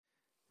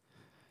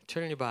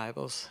Turn your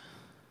Bibles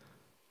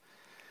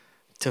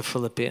to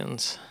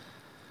Philippians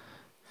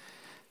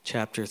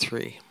chapter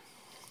 3.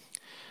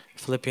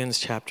 Philippians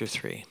chapter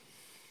 3.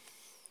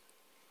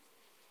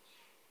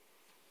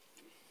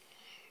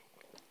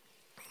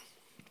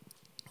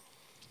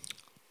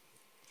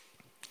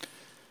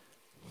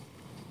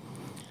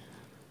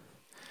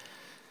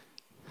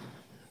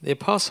 The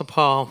Apostle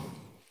Paul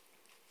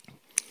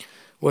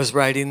was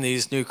writing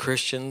these new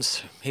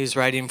Christians. He's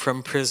writing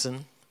from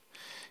prison.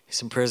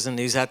 He's in prison.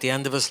 He's at the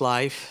end of his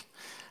life.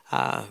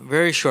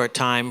 Very short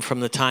time from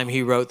the time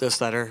he wrote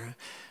this letter.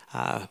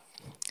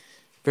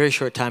 Very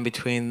short time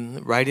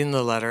between writing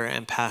the letter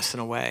and passing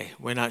away.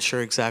 We're not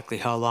sure exactly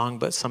how long,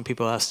 but some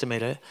people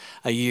estimate it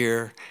a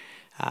year.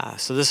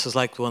 So this is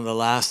like one of the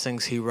last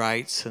things he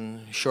writes,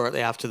 and shortly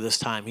after this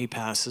time, he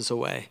passes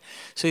away.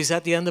 So he's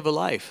at the end of a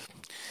life.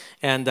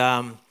 And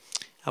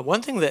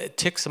one thing that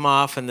ticks him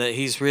off and that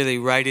he's really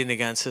writing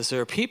against is there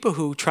are people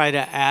who try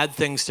to add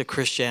things to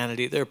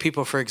Christianity. There are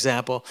people, for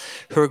example,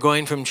 who are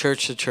going from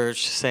church to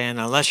church saying,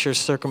 unless you're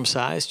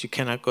circumcised, you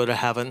cannot go to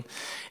heaven.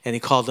 And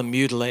he called them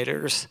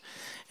mutilators.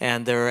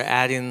 And they're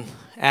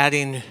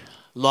adding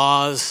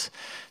laws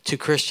to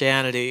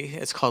Christianity.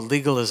 It's called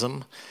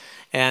legalism.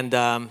 And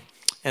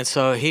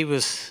so he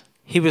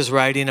was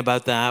writing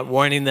about that,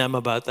 warning them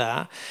about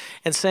that,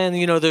 and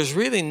saying, there's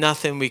really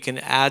nothing we can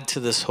add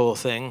to this whole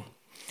thing.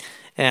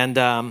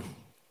 And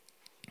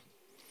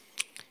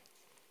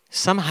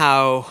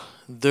somehow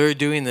their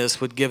doing this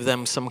would give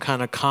them some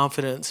kind of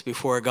confidence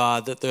before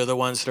God that they're the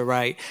ones that are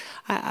right.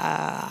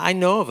 I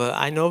know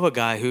of a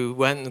guy who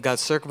went and got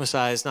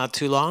circumcised not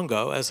too long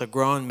ago as a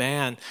grown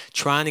man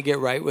trying to get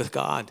right with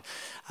God.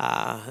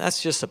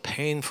 That's just a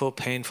painful,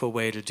 painful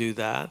way to do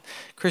that.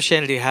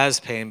 Christianity has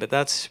pain, but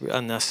that's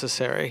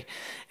unnecessary.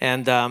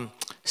 And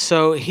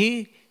so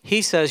he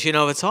says,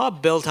 it's all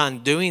built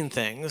on doing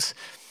things.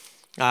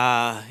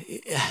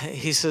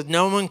 He said,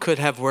 no one could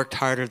have worked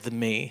harder than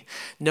me.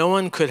 No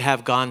one could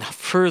have gone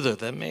further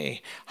than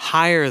me,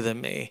 higher than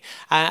me.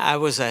 I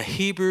was a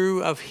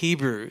Hebrew of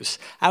Hebrews.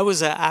 I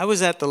was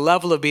at the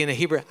level of being a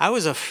Hebrew. I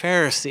was a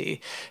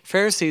Pharisee.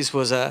 Pharisees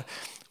was a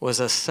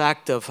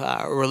sect of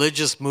a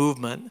religious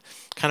movement,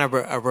 kind of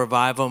a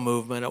revival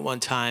movement at one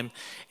time.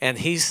 And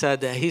he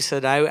said,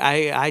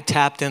 I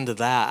tapped into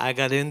that. I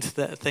got into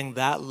that thing,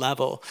 that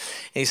level.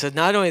 And he said,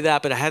 not only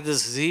that, but I had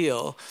this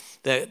zeal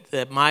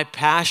that my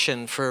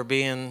passion for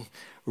being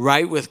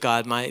right with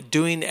God, my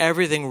doing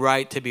everything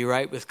right to be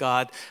right with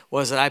God,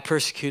 was that I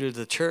persecuted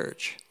the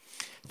church,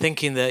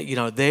 thinking that,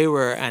 they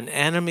were an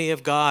enemy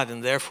of God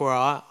and therefore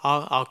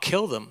I'll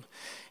kill them.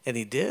 And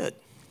he did.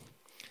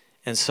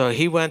 And so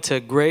he went to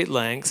great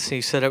lengths.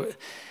 He said,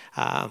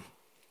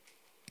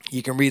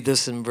 you can read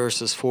this in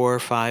verses 4,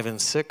 5,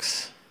 and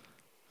 6.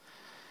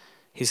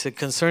 He said,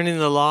 concerning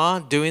the law,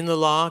 doing the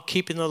law,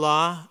 keeping the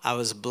law, I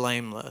was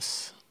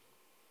blameless.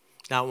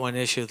 Not one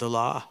issue of the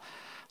law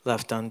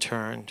left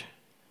unturned.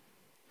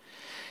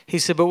 He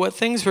said, but what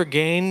things were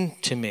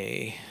gained to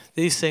me,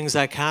 these things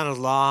I counted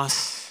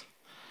loss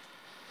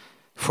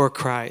for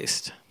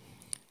Christ.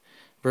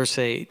 Verse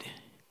 8,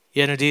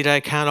 yet indeed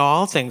I count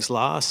all things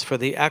lost for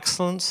the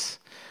excellence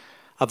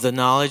of the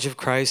knowledge of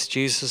Christ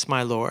Jesus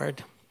my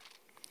Lord,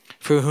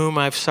 for whom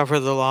I've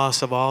suffered the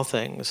loss of all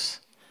things,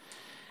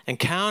 and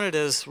counted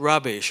as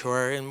rubbish,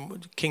 or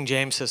in King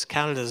James says,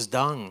 counted as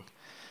dung,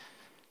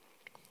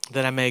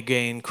 that I may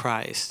gain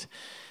Christ.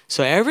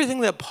 So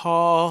everything that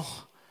Paul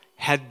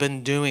had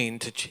been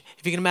doing,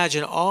 if you can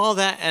imagine all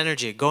that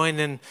energy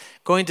going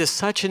to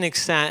such an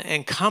extent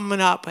and coming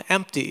up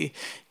empty,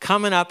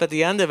 coming up at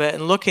the end of it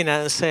and looking at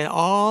it and saying,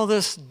 all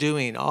this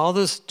doing,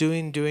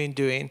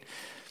 it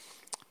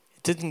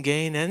didn't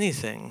gain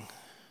anything.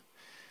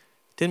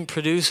 Didn't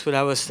produce what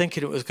I was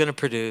thinking it was going to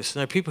produce. And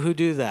there are people who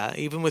do that,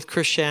 even with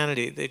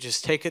Christianity. They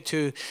just take it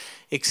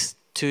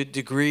to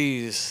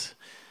degrees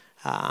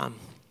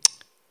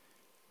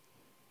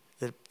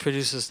that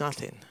produces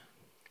nothing.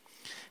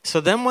 So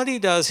then what he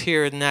does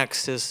here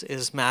next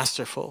is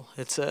masterful.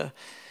 It's an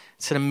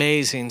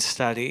amazing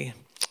study.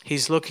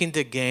 He's looking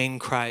to gain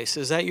Christ.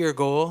 Is that your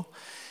goal?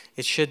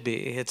 It should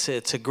be. It's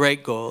a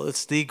great goal.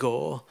 It's the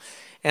goal.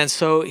 And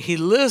so he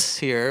lists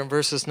here in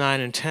verses 9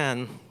 and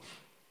 10,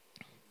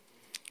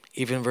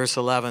 even verse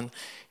 11,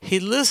 he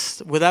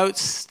lists without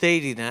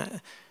stating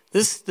it.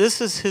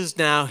 This is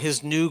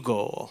his new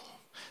goal.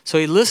 So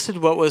he listed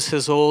what was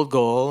his old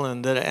goal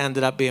and that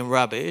ended up being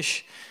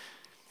rubbish.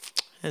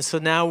 And so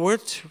now where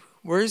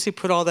does he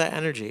put all that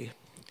energy?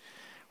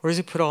 Where does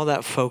he put all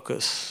that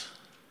focus?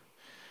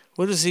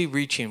 What is he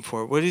reaching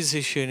for? What is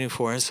he shooting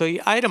for? And so he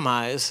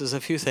itemizes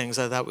a few things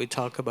I thought we'd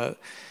talk about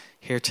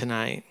here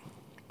tonight.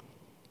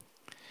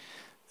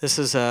 This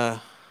is an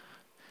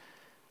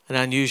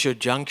unusual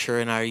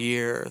juncture in our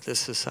year.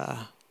 This is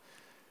a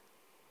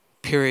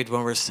period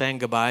when we're saying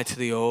goodbye to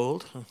the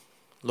old,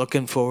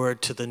 looking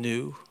forward to the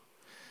new.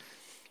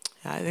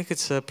 I think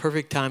it's a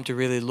perfect time to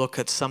really look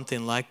at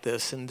something like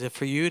this and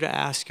for you to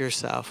ask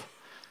yourself,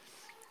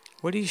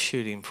 what are you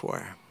shooting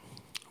for?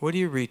 What are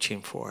you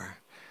reaching for?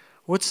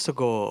 What's the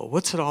goal?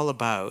 What's it all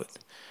about?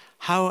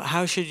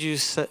 How should you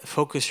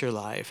focus your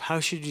life? How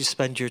should you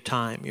spend your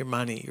time, your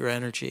money, your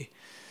energy?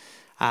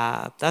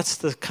 That's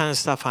the kind of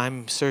stuff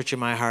I'm searching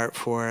my heart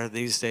for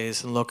these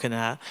days and looking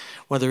at.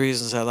 One of the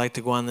reasons I like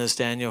to go on this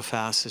Daniel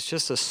fast is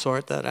just to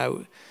sort that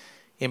out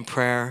in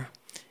prayer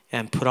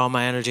and put all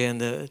my energy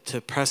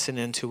into pressing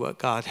into what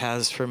God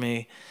has for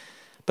me.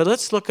 But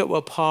let's look at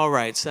what Paul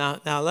writes. Now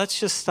let's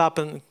just stop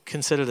and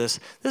consider this.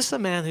 This is a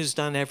man who's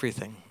done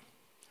everything.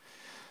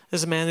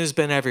 This is a man who's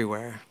been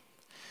everywhere.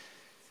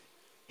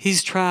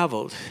 He's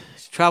traveled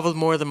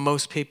more than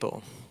most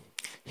people.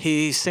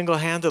 He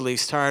single-handedly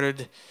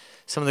started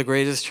some of the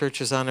greatest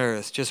churches on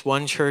earth, just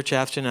one church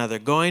after another,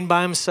 going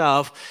by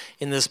himself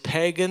in this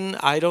pagan,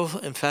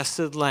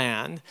 idol-infested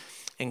land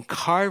and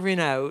carving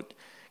out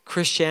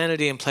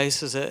Christianity in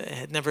places that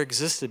had never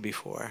existed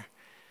before.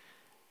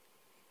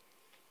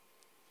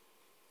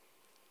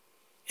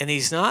 And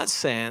he's not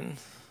saying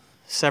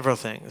several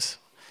things.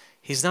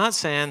 He's not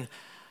saying,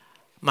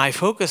 my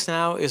focus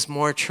now is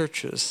more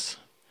churches.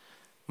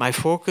 My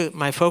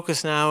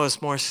focus now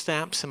is more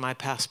stamps in my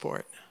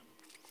passport.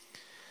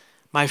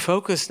 My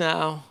focus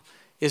now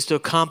is to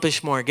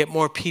accomplish more, get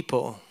more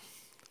people.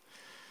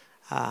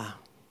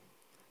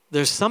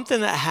 There's something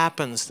that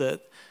happens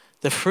that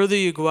the further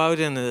you go out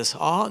into this,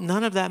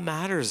 none of that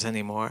matters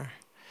anymore.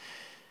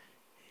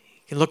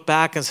 You can look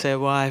back and say,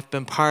 well, I've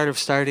been part of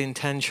starting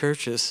 10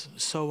 churches.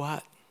 So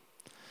what?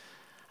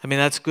 I mean,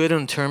 that's good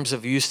in terms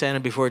of you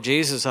standing before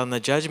Jesus on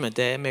the judgment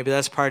day. Maybe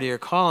that's part of your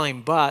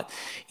calling. But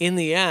in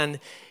the end,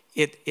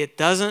 it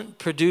doesn't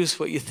produce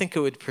what you think it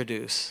would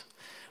produce.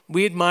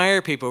 We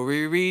admire people.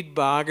 We read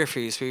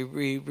biographies. We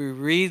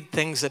read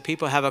things that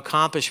people have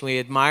accomplished. We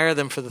admire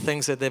them for the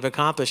things that they've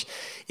accomplished.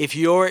 If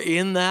you're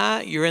in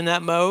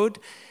that mode,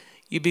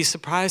 you'd be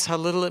surprised how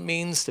little it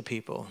means to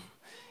people.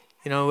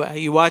 You know,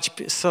 you watch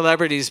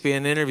celebrities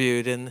being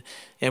interviewed,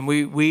 and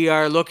we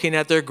are looking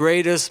at their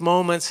greatest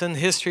moments in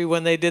history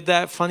when they did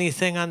that funny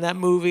thing on that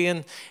movie,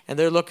 and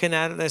they're looking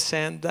at it and they're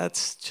saying,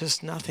 that's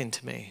just nothing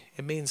to me.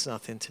 It means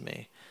nothing to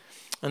me.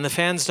 And the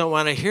fans don't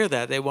want to hear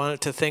that. They want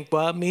it to think,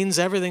 well, it means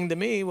everything to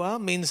me. Well,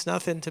 it means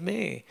nothing to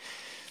me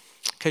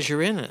because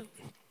you're in it.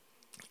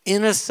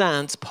 In a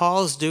sense,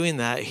 Paul's doing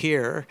that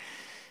here.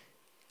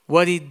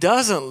 What he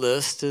doesn't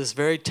list is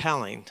very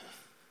telling,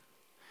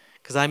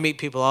 because I meet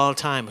people all the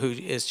time who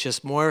is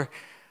just more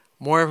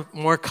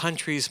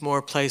countries,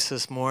 more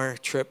places, more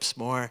trips,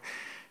 more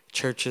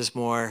churches,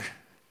 more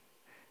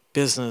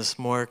business,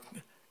 more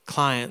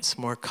clients,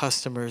 more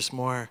customers,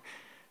 more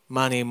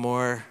money,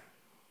 more.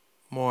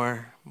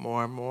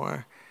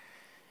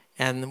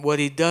 And what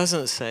he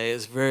doesn't say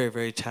is very,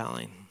 very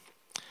telling.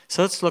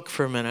 So let's look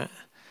for a minute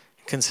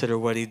and consider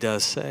what he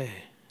does say.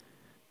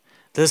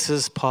 This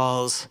is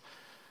Paul's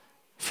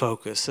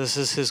focus. This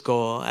is his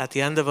goal. At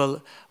the end of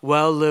a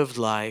well-lived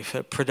life,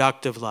 a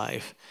productive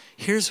life,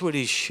 here's what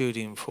he's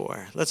shooting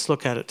for. Let's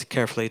look at it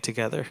carefully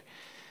together.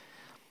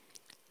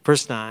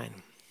 Verse 9.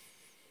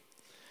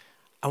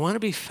 I want to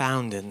be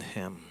found in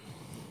him,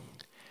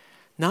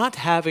 not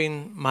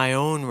having my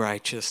own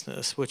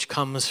righteousness, which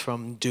comes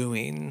from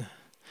doing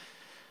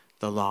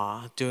the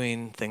law,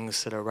 doing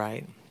things that are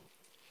right.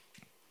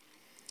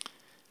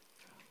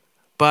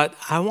 But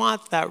I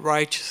want that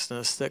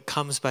righteousness that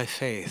comes by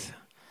faith.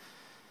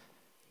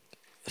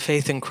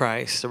 Faith in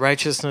Christ, the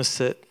righteousness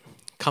that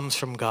comes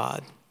from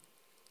God.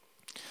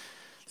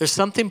 There's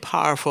something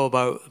powerful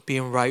about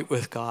being right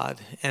with God.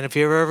 And if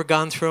you've ever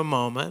gone through a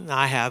moment, and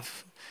I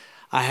have,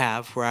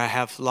 where I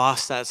have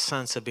lost that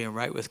sense of being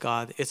right with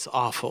God, it's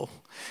awful.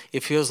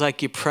 It feels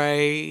like you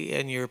pray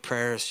and your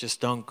prayers just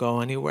don't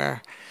go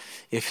anywhere.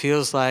 It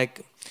feels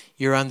like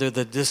you're under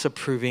the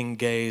disapproving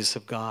gaze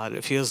of God.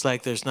 It feels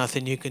like there's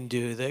nothing you can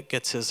do that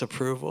gets his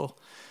approval.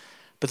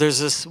 But there's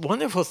this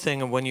wonderful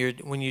thing of when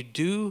you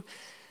do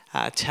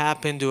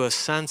tap into a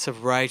sense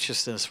of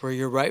righteousness where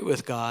you're right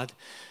with God,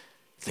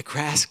 the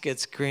grass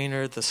gets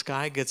greener, the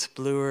sky gets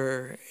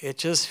bluer. It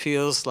just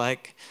feels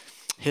like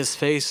his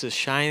face is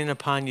shining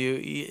upon you.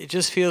 It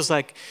just feels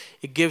like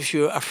it gives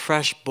you a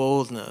fresh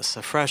boldness,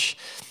 a fresh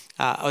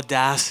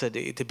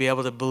audacity to be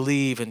able to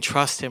believe and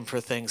trust him for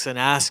things and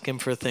ask him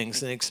for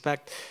things and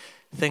expect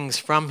things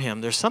from him.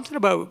 There's something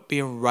about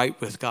being right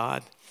with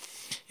God.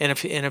 And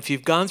if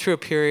you've gone through a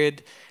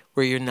period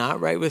where you're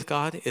not right with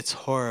God, it's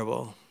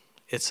horrible.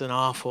 It's an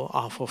awful,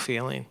 awful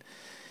feeling.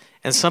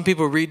 And some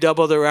people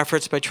redouble their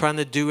efforts by trying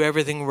to do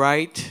everything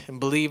right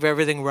and believe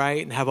everything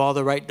right and have all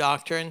the right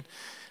doctrine,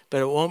 but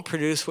it won't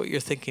produce what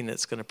you're thinking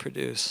it's going to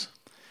produce.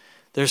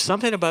 There's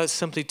something about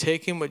simply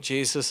taking what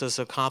Jesus has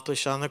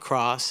accomplished on the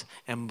cross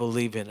and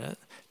believing it,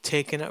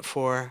 taking it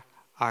for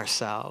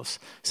ourselves.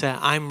 Saying,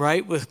 I'm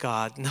right with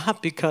God,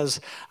 not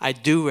because I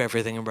do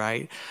everything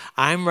right.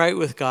 I'm right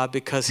with God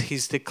because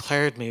he's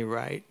declared me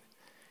right,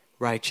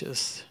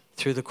 righteous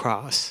through the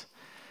cross,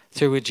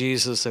 through what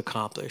Jesus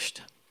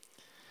accomplished.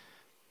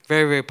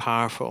 Very, very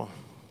powerful.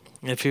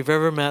 And if you've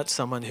ever met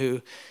someone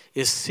who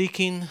is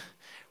seeking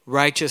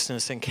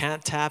righteousness and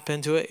can't tap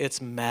into it,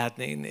 it's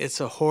maddening.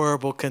 It's a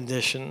horrible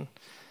condition.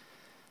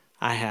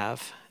 I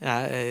have.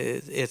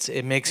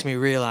 It makes me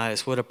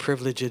realize what a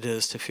privilege it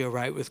is to feel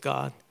right with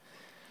God.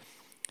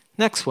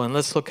 Next one,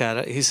 let's look at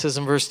it. He says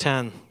in verse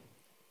 10,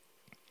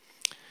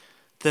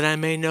 that I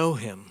may know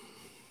him.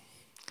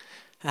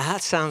 Now,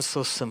 that sounds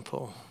so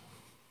simple.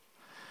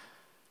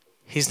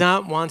 He's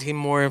not wanting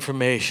more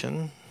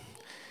information.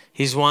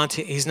 He's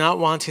not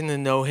wanting to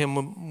know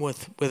him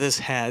with his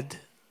head,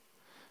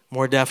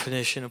 more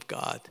definition of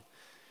God.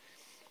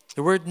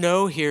 The word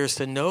know here is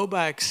to know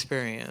by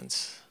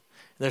experience.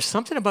 There's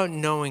something about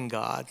knowing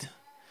God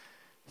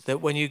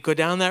that when you go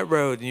down that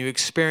road and you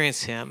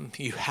experience him,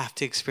 you have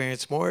to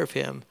experience more of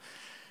him.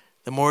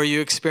 The more you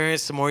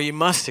experience, the more you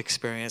must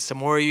experience. The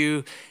more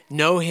you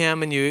know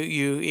him and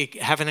you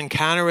have an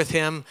encounter with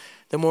him,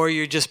 the more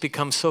you just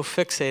become so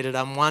fixated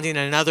on wanting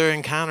another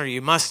encounter.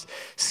 You must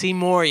see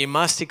more. You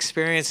must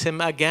experience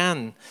him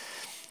again.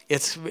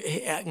 It's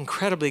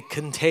incredibly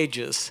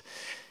contagious.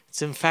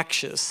 It's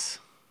infectious.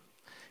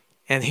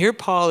 And here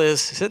Paul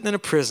is sitting in a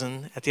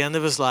prison at the end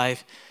of his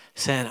life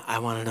saying, I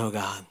want to know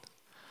God.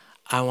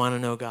 I want to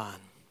know God.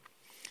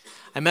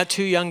 I met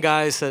two young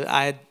guys that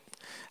I had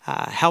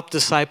helped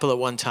disciple at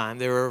one time.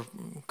 They were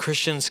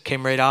Christians,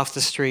 came right off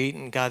the street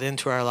and got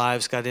into our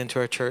lives, got into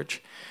our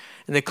church.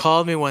 And they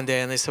called me one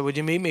day and they said, would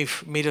you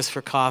meet us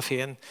for coffee?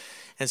 And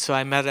so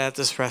I met at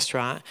this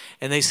restaurant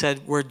and they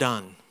said, we're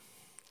done.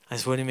 I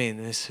said, what do you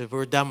mean? They said,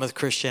 we're done with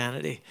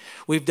Christianity.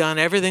 We've done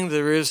everything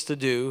there is to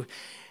do.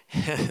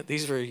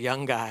 These were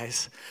young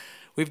guys.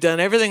 We've done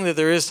everything that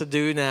there is to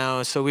do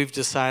now, so we've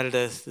decided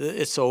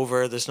it's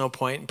over. There's no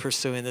point in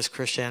pursuing this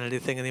Christianity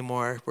thing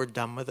anymore. We're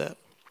done with it.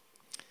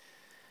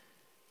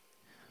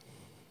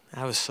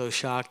 I was so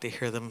shocked to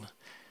hear them,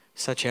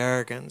 such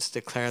arrogance,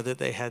 declare that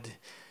they had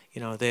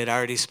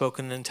already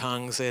spoken in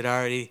tongues. They had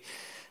already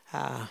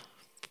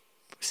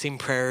seen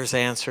prayers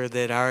answered.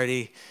 They had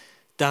already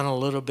done a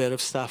little bit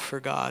of stuff for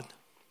God.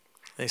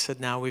 They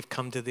said, now we've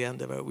come to the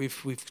end of it.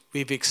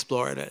 We've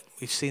explored it.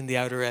 We've seen the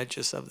outer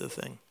edges of the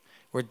thing.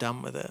 We're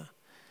done with it.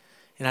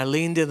 And I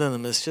leaned into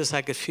them. It's just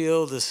I could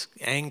feel this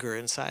anger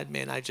inside me.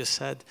 And I just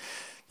said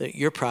that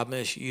your problem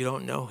is you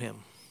don't know him.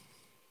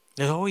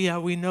 They said, oh, yeah,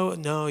 we know.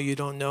 No, you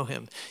don't know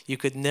him. You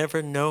could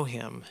never know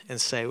him and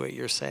say what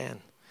you're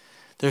saying.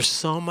 There's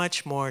so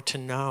much more to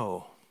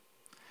know.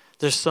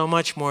 There's so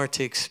much more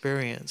to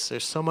experience.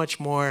 There's so much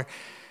more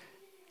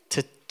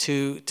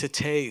to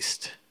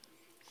taste.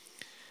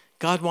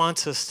 God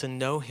wants us to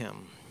know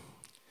him.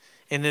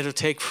 And it'll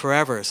take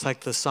forever. It's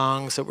like the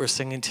songs that we're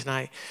singing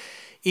tonight.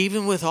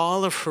 Even with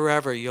all of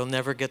forever, you'll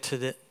never get to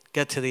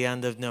the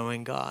end of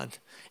knowing God.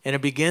 And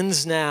it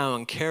begins now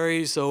and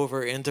carries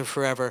over into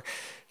forever.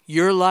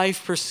 Your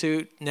life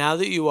pursuit, now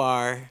that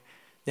you're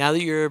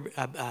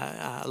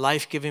a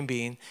life-giving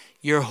being,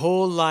 your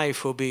whole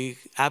life will be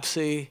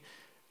absolutely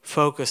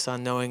focused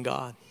on knowing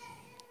God.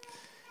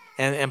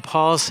 And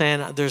Paul's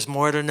saying, there's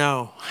more to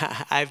know.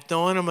 I've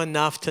known him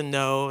enough to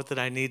know that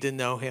I need to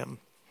know him.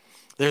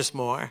 There's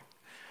more.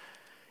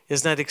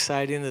 Isn't that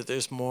exciting that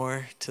there's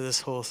more to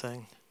this whole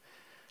thing?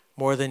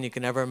 More than you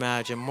can ever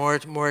imagine.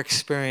 More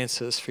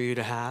experiences for you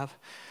to have.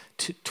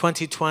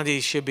 2020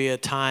 should be a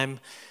time,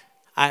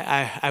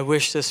 I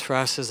wish this for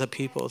us as a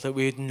people, that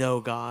we'd know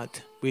God.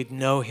 We'd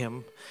know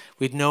him.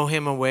 We'd know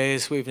him in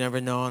ways we've never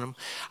known him.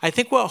 I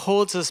think what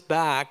holds us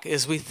back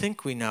is we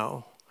think we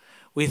know.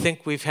 We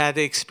think we've had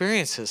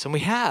experiences, and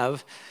we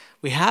have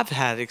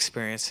had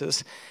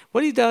experiences.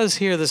 What he does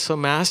here that's so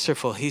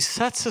masterful, he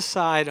sets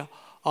aside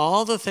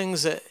all the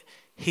things that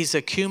he's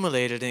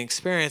accumulated and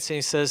experienced,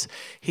 and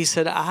he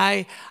said,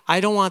 I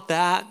don't want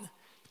that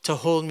to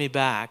hold me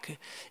back.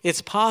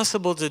 It's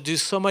possible to do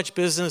so much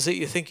business that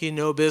you think you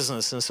know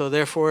business, and so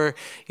therefore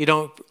you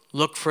don't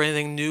look for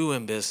anything new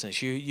in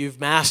business. You've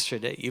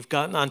mastered it. You've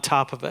gotten on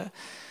top of it.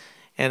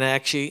 And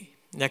actually,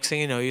 next thing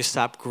you know, you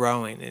stop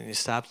growing and you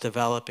stop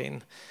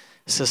developing.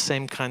 It's the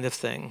same kind of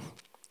thing.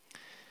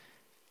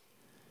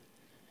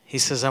 He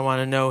says, I want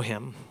to know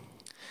him.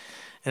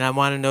 And I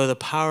want to know the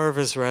power of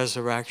his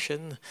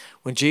resurrection.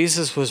 When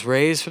Jesus was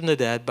raised from the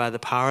dead by the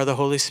power of the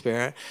Holy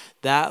Spirit,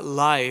 that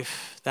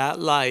life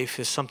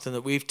is something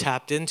that we've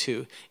tapped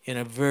into in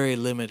a very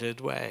limited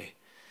way.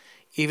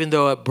 Even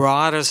though it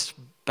brought us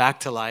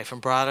back to life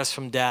and brought us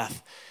from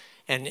death.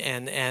 And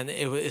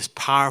it was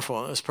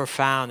powerful, it was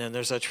profound, and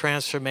there's a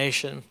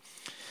transformation.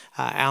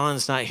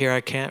 Alan's not here,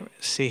 I can't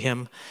see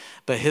him,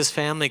 but his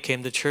family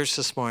came to church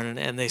this morning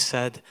and they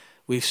said,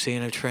 we've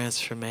seen a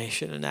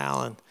transformation in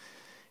Alan.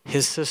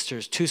 His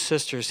sisters, two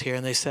sisters here,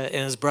 and they said,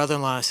 and his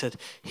brother-in-law said,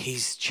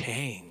 he's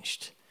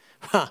changed.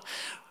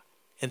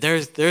 And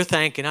they're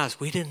thanking us.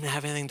 We didn't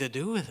have anything to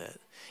do with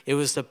it. It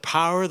was the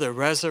power, the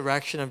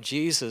resurrection of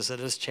Jesus that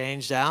has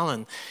changed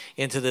Alan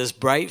into this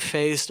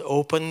bright-faced,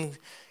 open,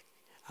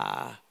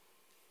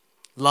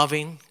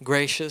 loving,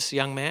 gracious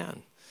young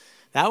man.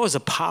 That was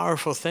a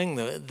powerful thing.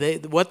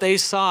 What they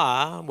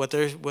saw, what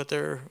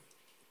they're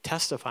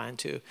testifying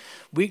to,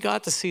 we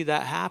got to see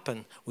that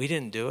happen. We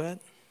didn't do it.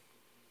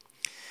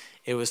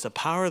 It was the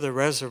power of the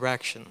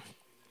resurrection.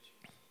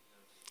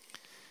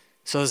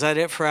 So is that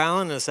it for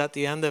Alan? Is that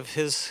the end of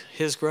his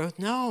growth?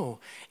 No.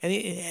 And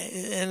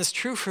it's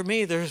true for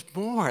me. There's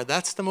more.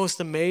 That's the most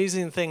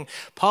amazing thing.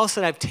 Paul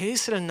said, I've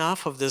tasted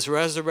enough of this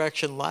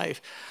resurrection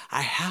life.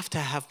 I have to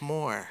have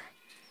more.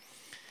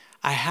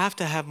 I have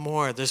to have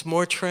more. There's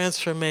more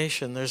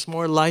transformation. There's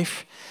more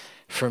life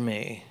for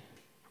me.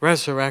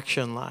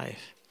 Resurrection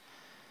life.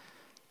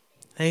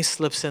 And he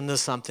slips into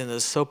something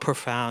that's so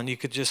profound. You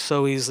could just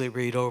so easily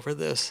read over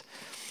this.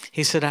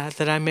 He said,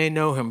 that I may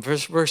know him,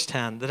 verse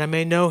 10, that I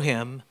may know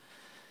him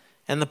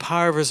and the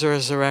power of his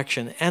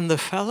resurrection and the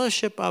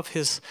fellowship of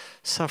his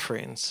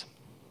sufferings,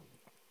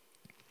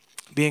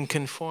 being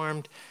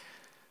conformed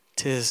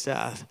to his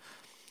death.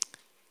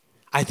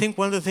 I think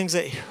one of the things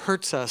that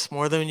hurts us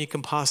more than you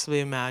can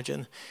possibly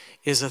imagine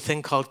is a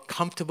thing called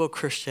comfortable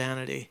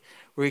Christianity,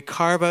 where we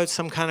carve out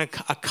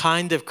a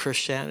kind of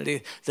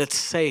Christianity that's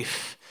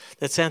safe,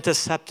 that's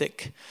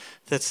antiseptic,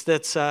 that's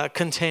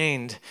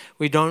contained.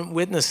 We don't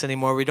witness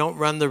anymore. We don't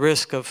run the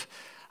risk of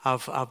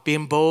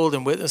being bold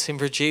and witnessing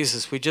for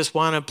Jesus. We just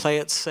want to play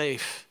it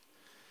safe.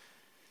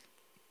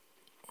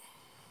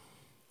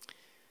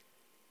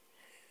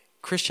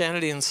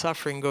 Christianity and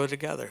suffering go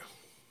together.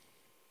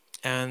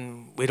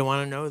 And we don't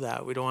want to know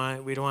that. We don't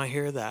want to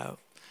hear that.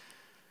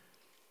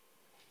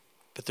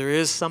 But there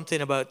is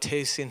something about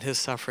tasting his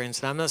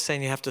sufferings. And I'm not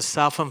saying you have to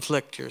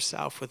self-inflict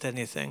yourself with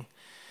anything.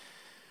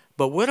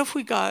 But what if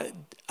we got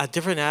a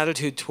different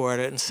attitude toward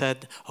it and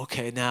said,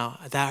 okay, now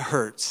that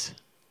hurts.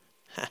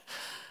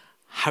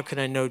 How can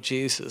I know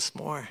Jesus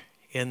more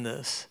in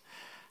this?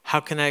 How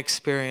can I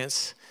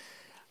experience?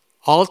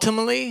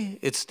 Ultimately,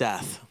 it's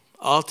death.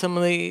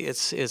 Ultimately,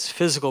 it's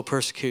physical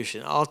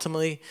persecution.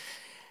 Ultimately,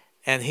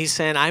 and he's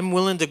saying, I'm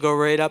willing to go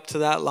right up to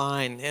that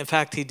line. In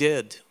fact, he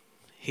did.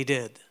 He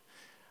did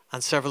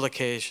on several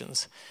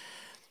occasions.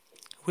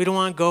 We don't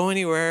want to go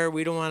anywhere.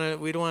 We don't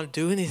want to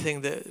do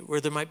anything where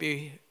there might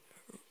be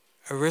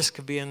a risk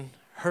of being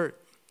hurt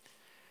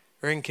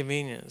or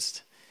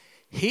inconvenienced.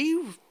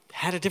 He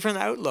had a different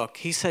outlook.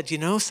 He said, you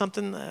know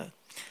something? Let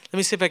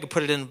me see if I can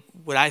put it in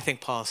what I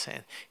think Paul's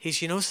saying.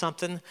 He's, you know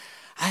something?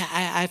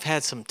 I've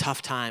had some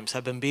tough times.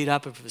 I've been beat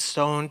up, I've been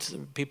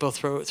stoned. People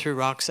threw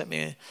rocks at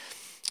me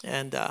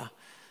and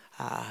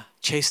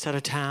chased out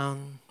of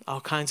town.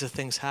 All kinds of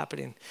things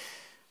happening.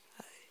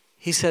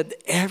 He said,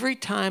 every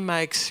time I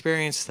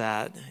experienced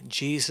that,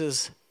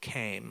 Jesus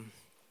came.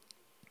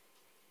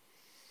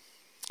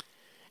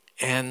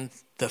 And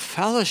the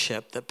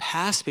fellowship that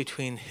passed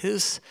between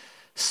his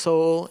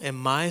soul and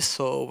my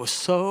soul was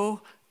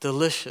so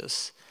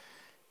delicious.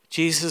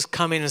 Jesus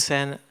coming and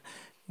saying,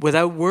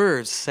 without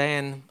words,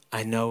 saying,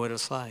 I know what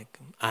it's like.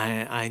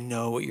 I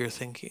know what you're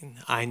thinking.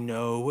 I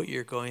know what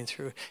you're going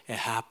through. It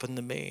happened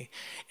to me.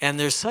 And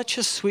there's such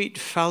a sweet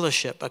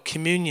fellowship, a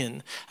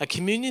communion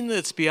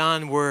that's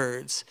beyond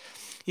words.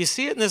 You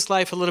see it in this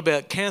life a little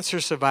bit. Cancer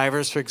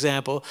survivors, for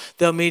example,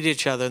 they'll meet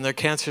each other and they're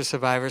cancer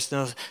survivors.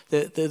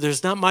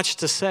 There's not much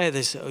to say.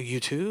 They say, oh, you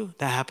too?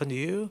 That happened to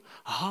you?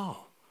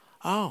 Oh.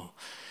 And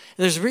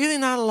there's really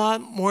not a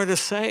lot more to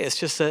say. It's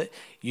just that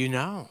you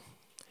know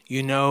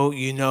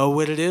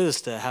what it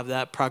is to have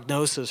that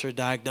prognosis or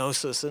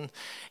diagnosis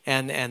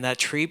and that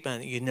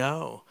treatment, you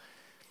know.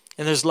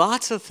 And there's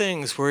lots of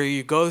things where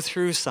you go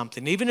through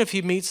something. Even if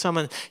you meet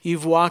someone,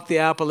 you've walked the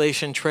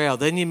Appalachian Trail,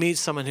 then you meet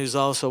someone who's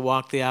also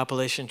walked the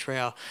Appalachian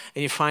Trail,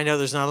 and you find out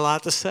there's not a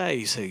lot to say.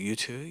 You say, you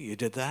too? You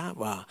did that?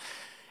 Wow.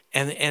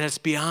 And it's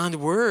beyond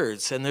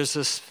words. And there's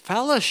this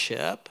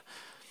fellowship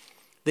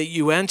that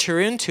you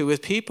enter into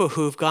with people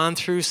who've gone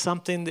through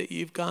something that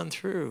you've gone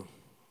through.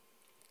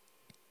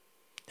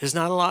 There's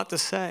not a lot to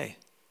say.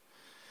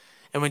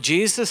 And when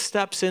Jesus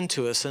steps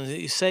into us, and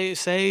you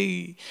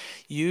say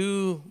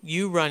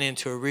you run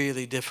into a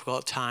really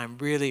difficult time,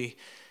 really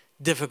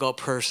difficult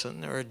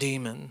person or a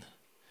demon,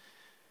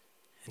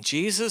 and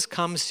Jesus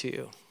comes to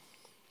you.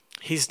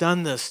 He's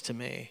done this to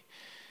me.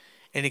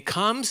 And he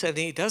comes and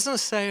he doesn't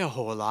say a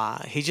whole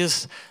lot. He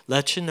just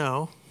lets you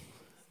know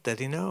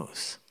that he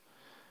knows.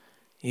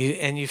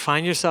 And you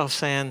find yourself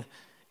saying,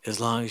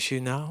 as long as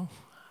you know,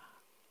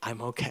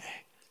 I'm okay.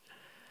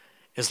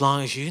 As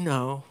long as you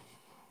know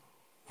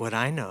what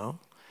I know.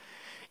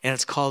 And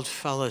it's called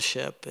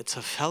fellowship. It's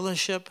a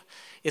fellowship.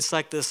 It's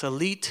like this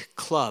elite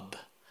club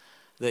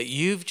that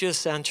you've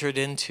just entered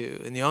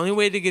into. And the only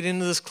way to get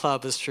into this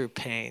club is through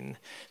pain,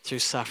 through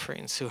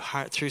suffering,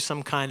 through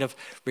some kind of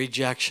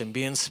rejection,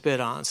 being spit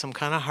on, some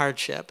kind of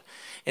hardship.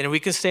 And we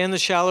can stay in the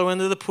shallow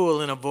end of the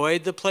pool and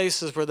avoid the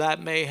places where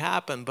that may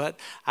happen. But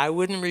I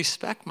wouldn't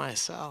respect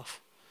myself.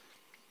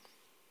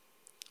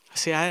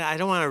 See, I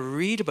don't want to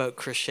read about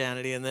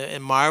Christianity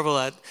and marvel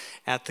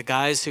at the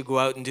guys who go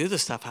out and do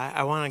this stuff.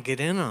 I want to get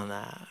in on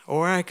that.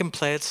 Or I can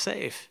play it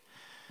safe.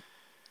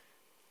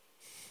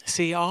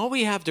 See, all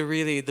we have to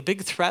really, the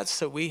big threats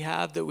that we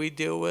have that we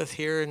deal with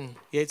here in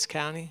Yates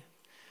County,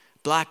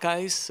 black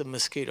ice and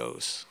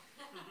mosquitoes.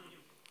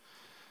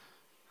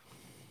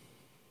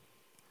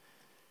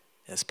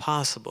 It's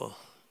possible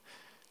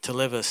to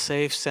live a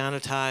safe,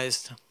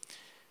 sanitized,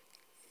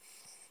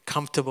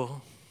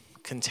 comfortable,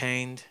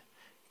 contained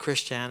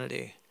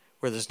Christianity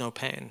where there's no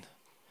pain.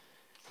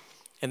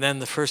 And then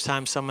the first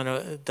time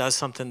someone does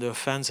something that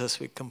offends us,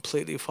 we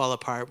completely fall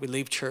apart. We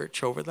leave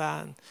church over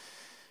that.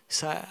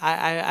 So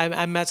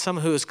I met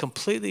someone who was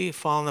completely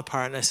fallen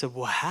apart, and I said,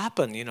 "What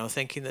happened?"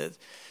 Thinking that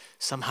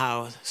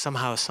somehow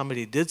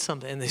somebody did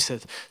something. And they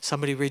said,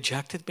 "Somebody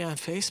rejected me on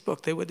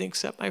Facebook. They wouldn't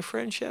accept my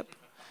friendship."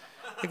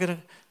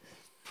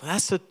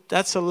 That's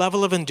a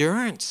level of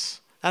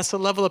endurance. That's a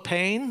level of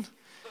pain.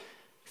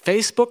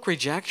 Facebook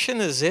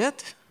rejection is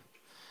it.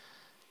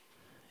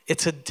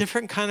 It's a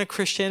different kind of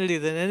Christianity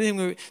than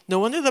anything. No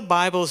wonder the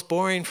Bible is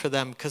boring for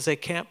them, because they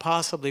can't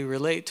possibly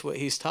relate to what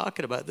he's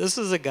talking about. This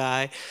is a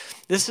guy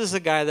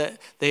that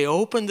they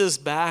opened his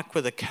back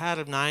with a cat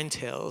of nine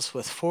tails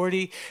with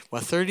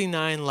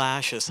 39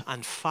 lashes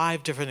on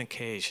 5 different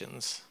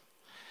occasions.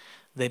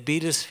 They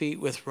beat his feet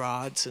with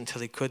rods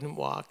until he couldn't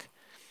walk.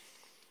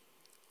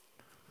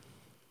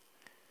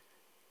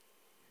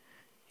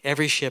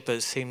 Every ship,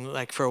 it seemed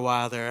like for a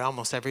while there,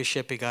 almost every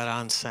ship he got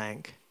on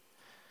sank.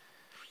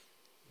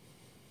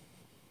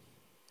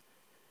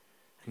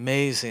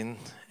 Amazing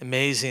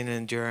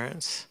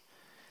endurance.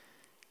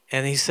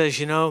 And he says,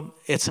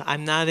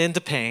 I'm not into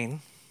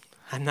pain.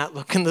 I'm not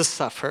looking to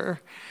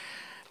suffer.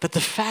 But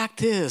the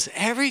fact is,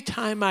 every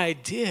time I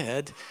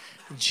did,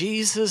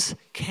 Jesus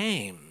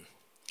came.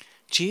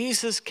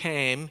 Jesus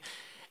came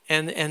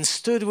and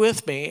stood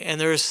with me. And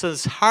there's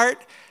this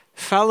heart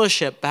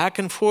fellowship back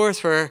and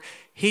forth where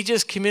he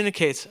just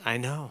communicates, I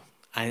know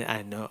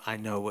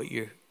what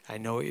you're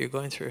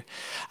going through.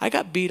 I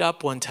got beat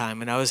up one time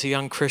when I was a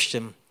young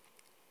Christian.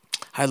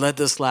 I led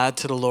this lad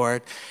to the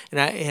Lord,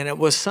 and it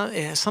was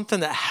something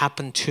that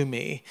happened to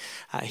me.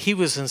 He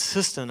was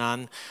insistent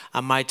on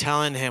my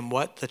telling him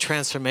what the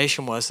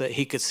transformation was that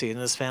he could see and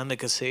his family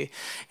could see.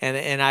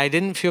 And I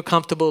didn't feel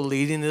comfortable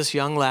leading this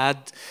young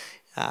lad,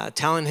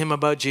 telling him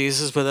about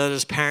Jesus without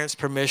his parents'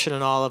 permission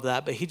and all of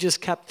that. But he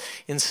just kept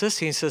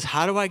insisting. He says,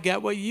 "How do I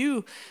get what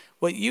you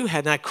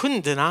had?" And I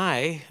couldn't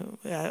deny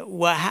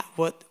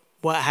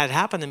what had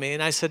happened to me.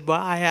 And I said,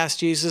 well, I asked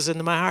Jesus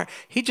into my heart.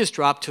 He just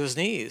dropped to his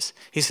knees.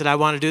 He said, I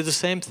want to do the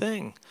same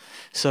thing.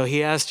 So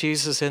he asked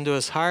Jesus into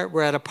his heart.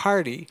 We're at a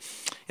party,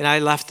 and I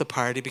left the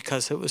party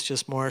because it was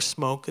just more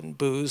smoke and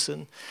booze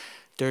and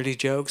dirty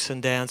jokes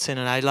and dancing,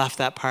 and I left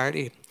that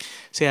party.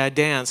 See, I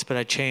danced, but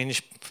I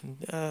changed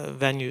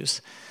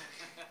venues.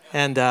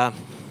 And I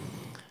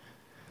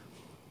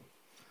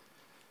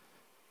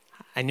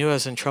knew I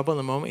was in trouble in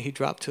the moment he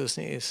dropped to his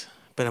knees.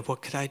 But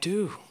what could I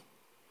do?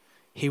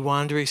 He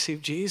wanted to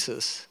receive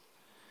Jesus.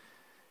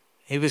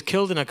 He was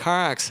killed in a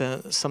car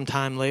accident some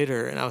time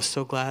later, and I was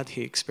so glad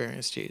he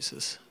experienced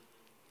Jesus.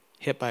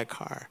 Hit by a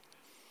car.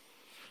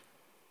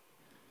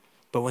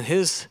 But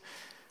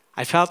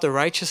I felt the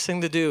righteous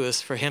thing to do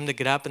is for him to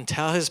get up and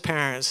tell his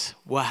parents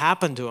what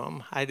happened to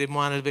him. I didn't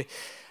want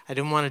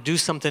to do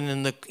something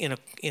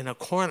in a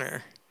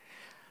corner.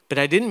 But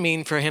I didn't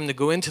mean for him to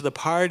go into the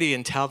party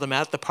and tell them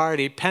at the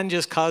party, Penn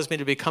just caused me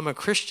to become a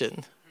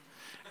Christian,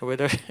 or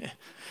whatever.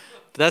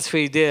 But that's what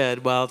he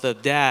did. Well, the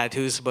dad,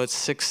 who's about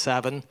 6,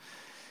 7,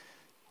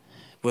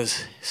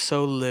 was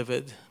so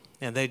livid.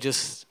 And they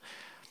just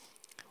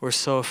were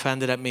so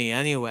offended at me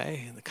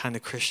anyway, the kind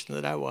of Christian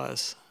that I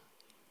was.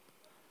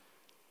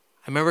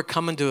 I remember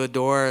coming to a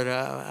door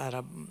at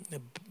a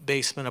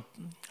basement,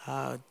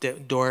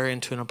 door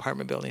into an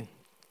apartment building.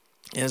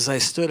 And as I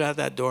stood at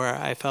that door,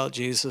 I felt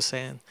Jesus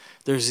saying,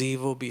 there's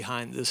evil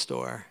behind this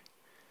door.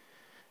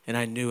 And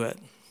I knew it.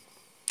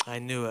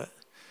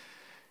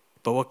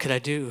 But what could I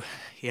do?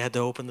 He had to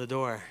open the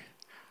door.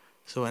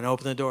 So when I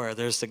opened the door,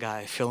 there's the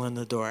guy filling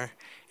the door.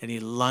 And he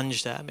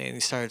lunged at me and he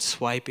started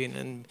swiping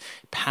and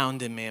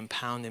pounding me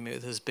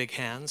with his big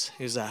hands.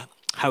 He was a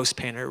house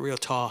painter, a real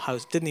tall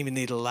house. Didn't even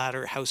need a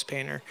ladder, house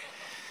painter.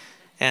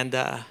 And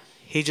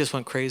he just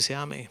went crazy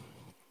on me.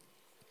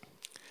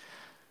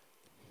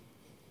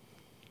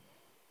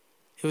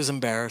 It was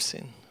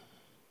embarrassing.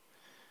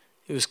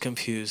 It was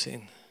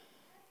confusing.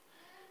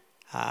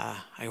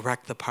 I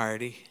wrecked the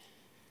party.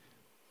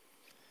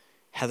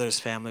 Heather's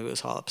family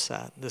was all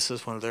upset. This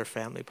was one of their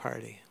family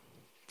party.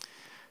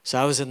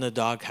 So I was in the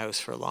doghouse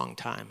for a long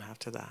time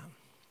after that.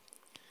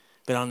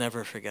 But I'll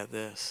never forget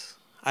this.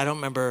 I don't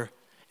remember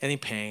any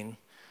pain.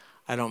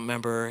 I don't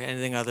remember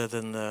anything other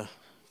than the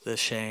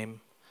shame.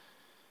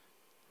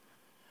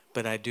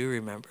 But I do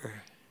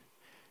remember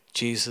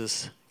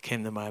Jesus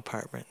came to my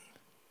apartment.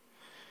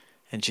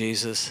 And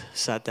Jesus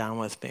sat down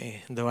with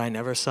me. And though I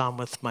never saw him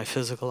with my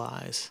physical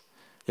eyes,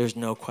 there's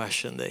no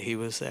question that he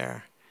was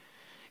there.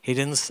 He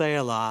didn't say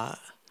a lot,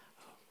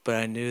 but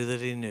I knew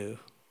that he knew.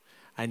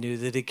 I knew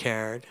that he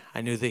cared.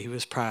 I knew that he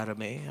was proud of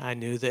me. I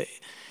knew that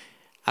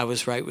I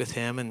was right with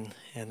him and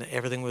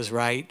everything was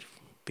right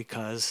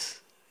because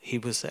he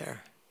was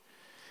there.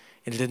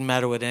 It didn't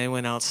matter what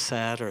anyone else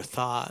said or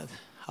thought.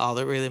 All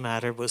that really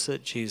mattered was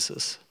that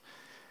Jesus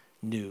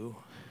knew.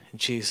 And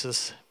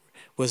Jesus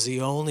was the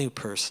only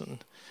person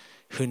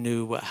who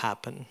knew what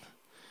happened.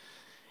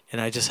 And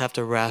I just have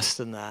to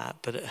rest in that.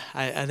 But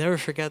I never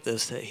forget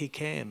this, that he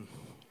came.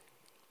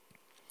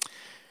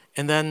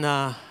 And then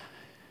I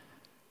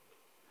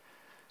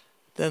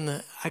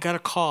got a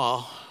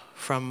call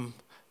from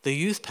the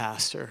youth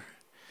pastor.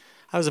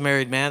 I was a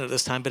married man at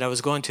this time, but I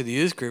was going to the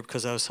youth group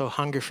because I was so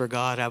hungry for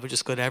God. I would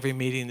just go to every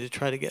meeting to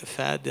try to get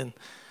fed.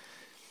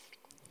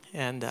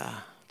 And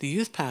the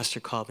youth pastor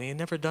called me. He'd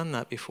never done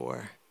that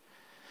before.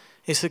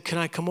 He said, "Can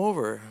I come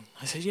over?"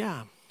 I said,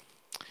 "Yeah."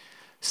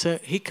 So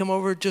he come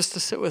over just to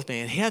sit with me.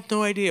 And he had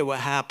no idea what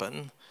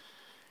happened.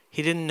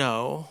 He didn't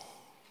know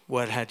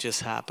what had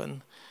just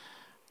happened.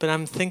 But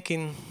I'm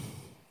thinking,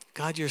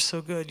 God, you're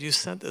so good. You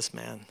sent this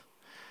man.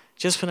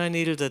 Just when I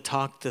needed to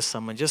talk to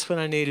someone, just when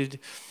I needed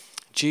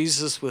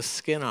Jesus with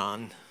skin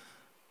on.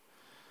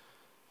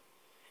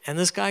 And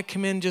this guy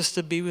came in just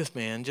to be with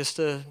me and just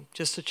to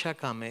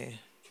check on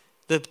me.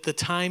 The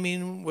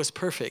timing was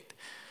perfect.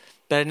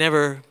 But I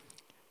never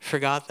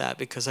forgot that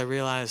because I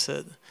realized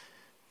that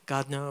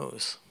God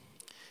knows.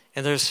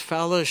 And there's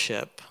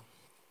fellowship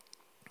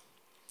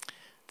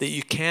that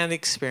you can't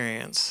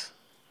experience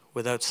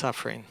without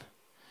suffering.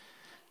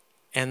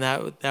 And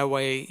that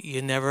way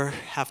you never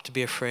have to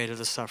be afraid of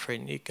the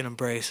suffering. You can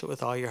embrace it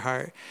with all your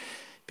heart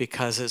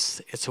because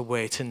it's a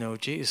way to know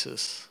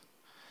Jesus.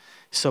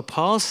 So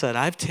Paul said,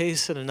 I've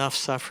tasted enough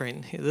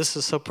suffering. This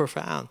is so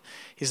profound.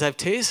 He said, I've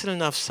tasted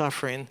enough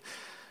suffering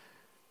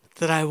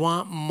that I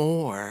want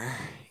more,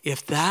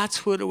 if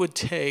that's what it would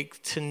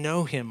take to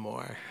know him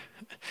more.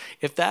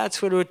 If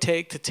that's what it would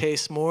take to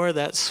taste more of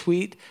that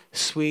sweet,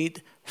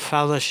 sweet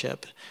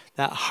fellowship,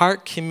 that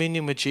heart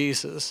communion with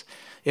Jesus.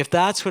 If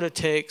that's what it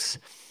takes,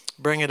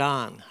 bring it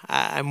on.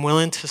 I'm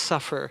willing to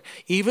suffer,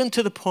 even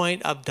to the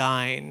point of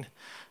dying,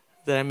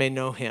 that I may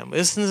know him.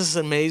 Isn't this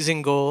an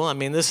amazing goal? I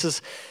mean, this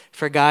is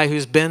for a guy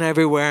who's been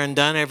everywhere and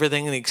done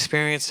everything and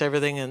experienced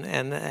everything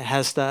and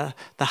has the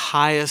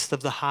highest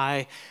of the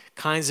high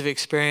kinds of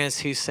experience.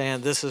 He's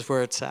saying, this is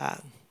where it's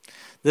at.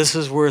 This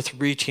is worth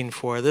reaching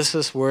for. This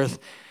is worth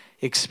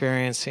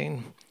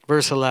experiencing.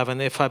 Verse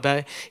 11,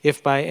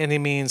 if by any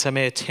means I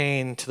may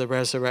attain to the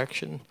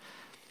resurrection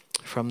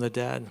from the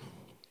dead.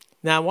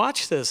 Now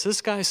watch this.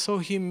 This guy's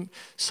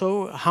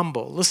so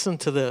humble. Listen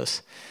to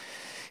this.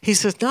 He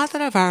says, not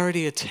that I've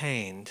already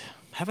attained,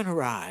 haven't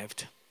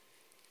arrived.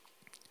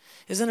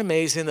 Isn't it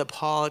amazing that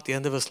Paul at the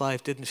end of his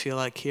life didn't feel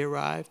like he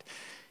arrived?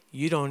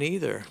 You don't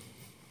either.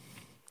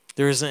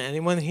 There isn't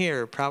anyone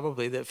here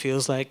probably that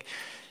feels like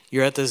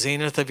you're at the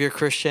zenith of your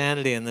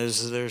Christianity and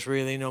there's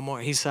really no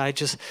more. He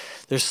said,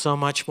 there's so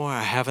much more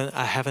I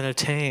haven't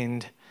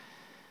attained,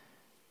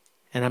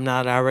 and I'm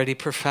not already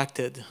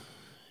perfected.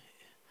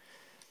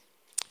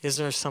 Is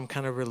there some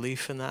kind of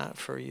relief in that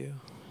for you,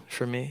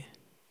 for me?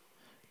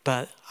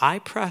 But I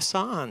press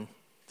on.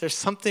 There's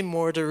something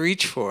more to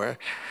reach for.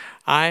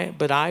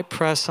 But I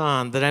press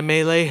on that I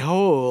may lay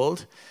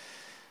hold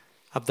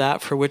of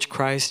that for which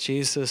Christ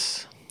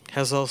Jesus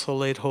has also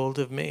laid hold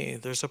of me.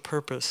 There's a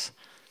purpose.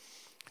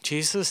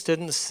 Jesus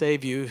didn't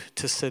save you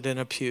to sit in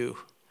a pew.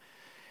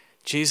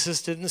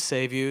 Jesus didn't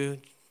save you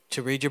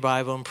to read your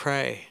Bible and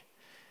pray.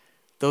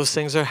 Those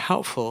things are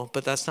helpful,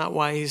 but that's not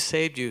why he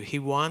saved you. He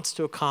wants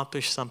to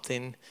accomplish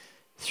something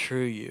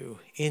through you,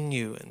 in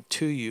you, and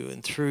to you,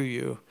 and through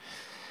you.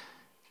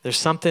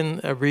 There's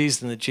a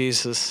reason that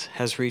Jesus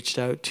has reached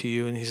out to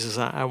you, and he says,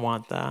 I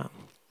want that.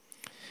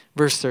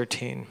 Verse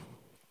 13,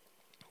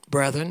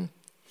 brethren,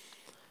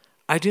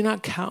 I do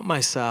not count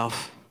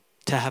myself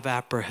to have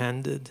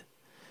apprehended,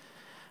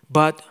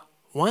 but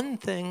one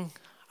thing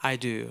I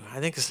do. I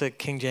think it's the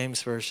King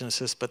James Version. It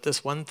says, but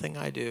this one thing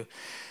I do.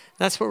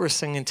 That's what we're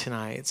singing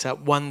tonight. It's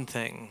that one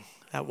thing.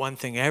 That one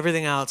thing.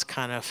 Everything else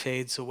kind of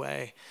fades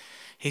away.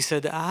 He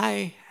said,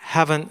 I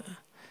haven't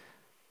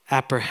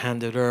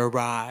apprehended or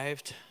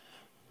arrived,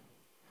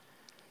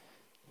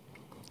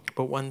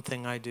 but one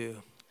thing I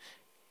do.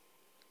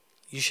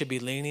 You should be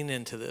leaning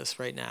into this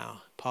right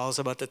now. Paul's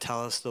about to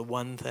tell us the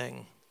one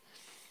thing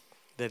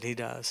that he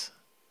does.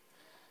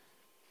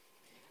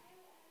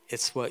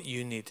 It's what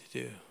you need to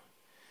do.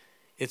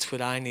 It's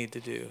what I need to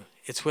do.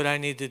 It's what I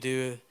need to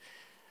do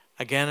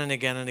again and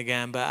again and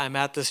again. But I'm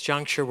at this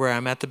juncture where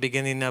I'm at the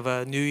beginning of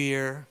a new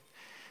year.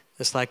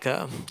 It's like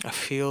a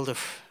field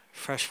of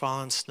fresh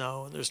fallen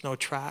snow. There's no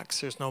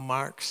tracks. There's no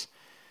marks.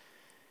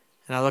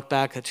 And I look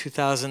back at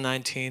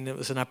 2019. It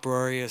was an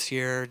uproarious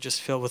year,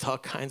 just filled with all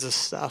kinds of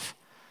stuff,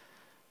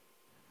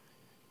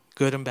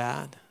 good and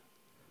bad.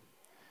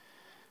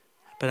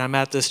 But I'm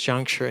at this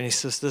juncture, and he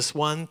says, this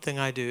one thing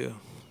I do,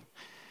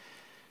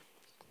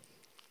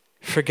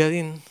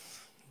 forgetting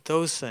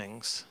those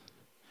things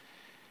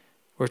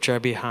which are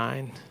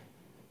behind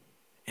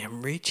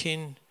and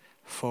reaching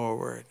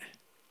forward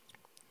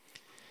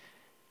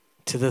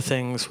to the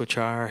things which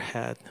are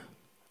ahead.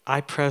 I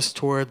press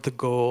toward the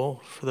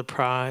goal for the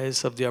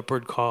prize of the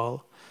upward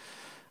call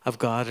of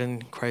God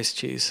in Christ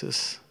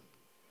Jesus.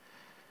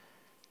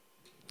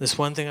 This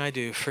one thing I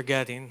do,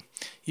 forgetting.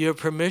 You have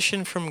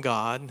permission from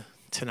God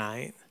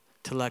tonight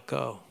to let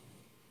go.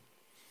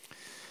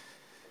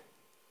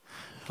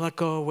 Let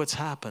go of what's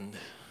happened.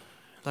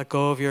 Let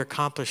go of your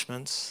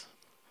accomplishments.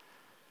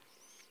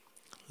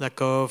 Let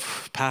go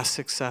of past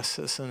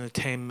successes and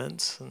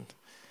attainments and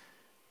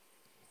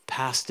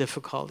past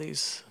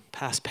difficulties,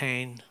 past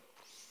pain.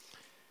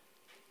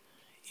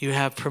 you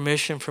have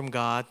permission from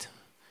God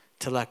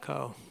to let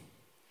go,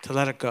 to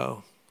let it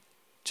go,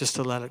 just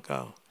to let it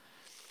go.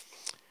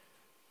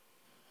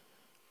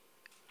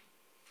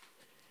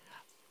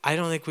 I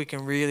don't think we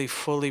can really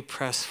fully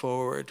press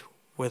forward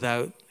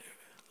without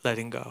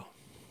letting go,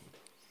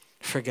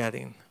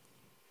 forgetting,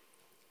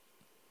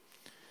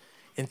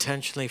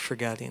 intentionally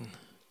forgetting.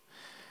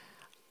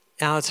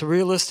 Now, it's a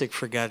realistic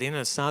forgetting.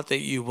 It's not that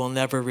you will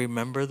never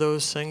remember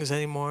those things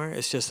anymore.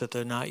 It's just that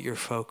they're not your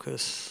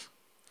focus.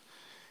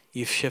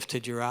 You've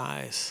shifted your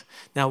eyes.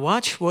 Now,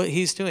 watch what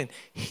he's doing.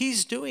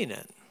 He's doing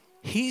it.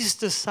 He's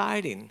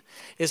deciding.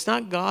 It's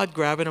not God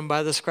grabbing him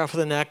by the scruff of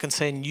the neck and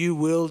saying, you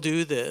will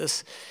do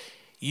this.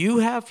 You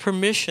have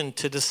permission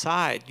to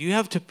decide. You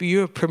have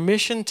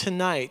permission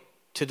tonight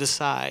to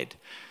decide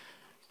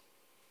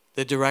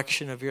the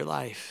direction of your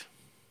life.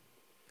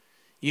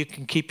 You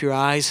can keep your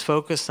eyes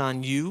focused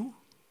on you,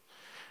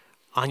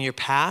 on your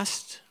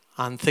past,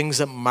 on things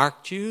that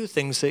marked you,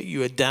 things that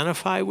you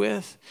identify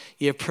with.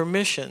 You have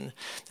permission.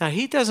 Now,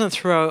 he doesn't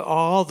throw out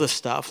all the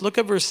stuff. Look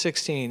at verse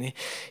 16.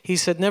 He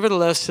said,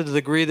 nevertheless, to the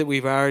degree that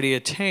we've already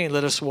attained,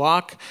 let us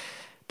walk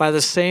by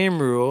the same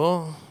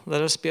rule.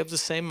 Let us be of the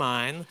same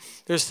mind.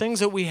 There's things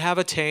that we have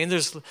attained.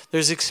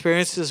 There's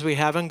experiences we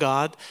have in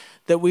God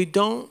that we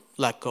don't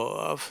let go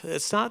of.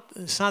 It's not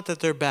that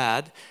they're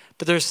bad,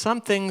 but there's some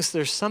things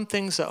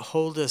that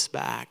hold us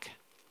back.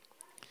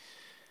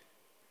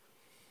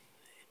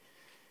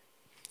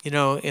 You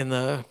know, in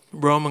the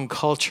Roman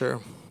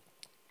culture,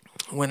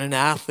 when an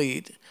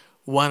athlete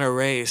won a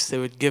race, they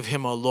would give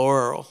him a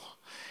laurel.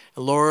 A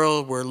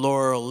laurel were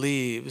laurel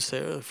leaves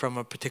from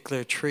a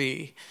particular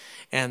tree.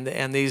 And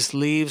these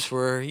leaves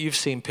were, you've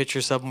seen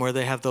pictures of them where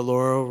they have the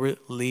laurel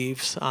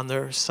leaves on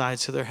their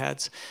sides of their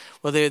heads.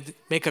 Well, they'd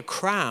make a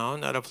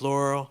crown out of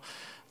laurel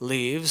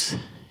leaves,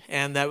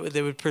 and that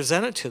they would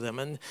present it to them.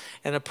 And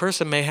a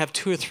person may have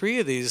 2 or 3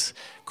 of these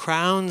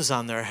crowns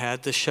on their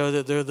head to show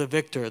that they're the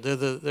victor.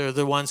 They're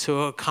the ones who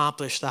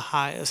accomplish the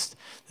highest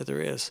that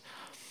there is.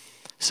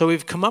 So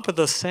we've come up with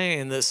a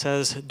saying that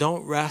says,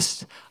 don't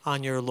rest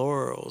on your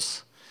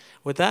laurels.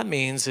 What that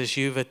means is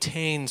you've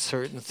attained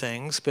certain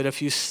things, but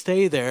if you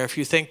stay there, if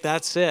you think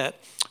that's it,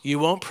 you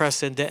won't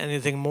press into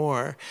anything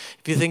more.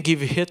 If you think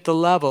you've hit the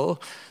level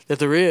that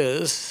there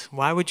is,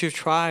 why would you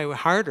try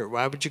harder?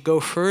 Why would you go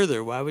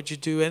further? Why would you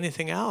do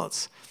anything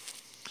else?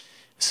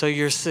 So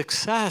your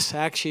success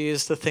actually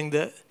is the thing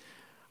that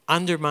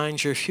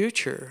undermines your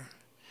future.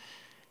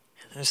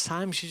 There's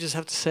times you just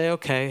have to say,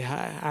 okay,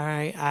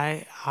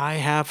 I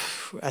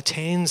have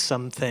attained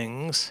some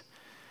things,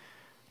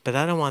 but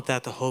I don't want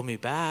that to hold me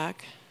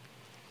back.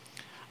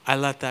 I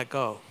let that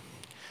go.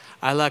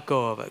 I let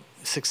go of it.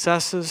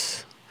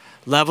 Successes,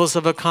 levels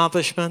of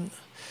accomplishment,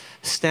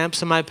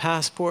 stamps on my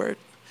passport,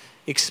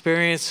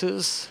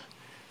 experiences,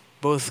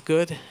 both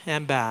good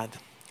and bad.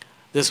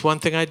 This one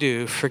thing I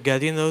do,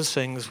 forgetting those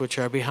things which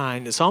are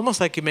behind. It's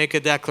almost like you make a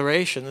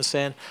declaration and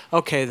saying,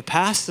 okay, the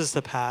past is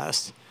the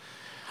past.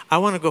 I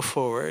want to go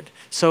forward.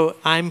 So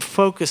I'm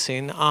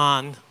focusing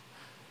on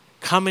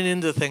coming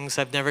into things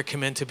I've never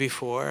come into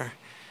before.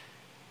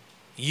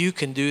 You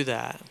can do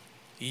that.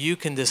 You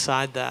can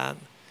decide that.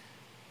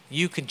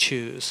 You can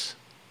choose.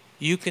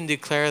 You can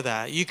declare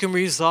that. You can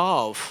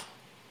resolve.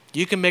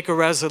 You can make a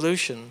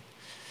resolution.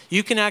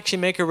 You can actually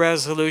make a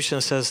resolution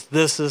that says,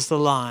 this is the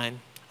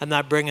line. I'm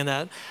not bringing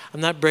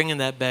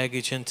that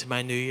baggage into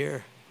my new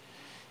year.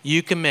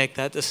 You can make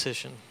that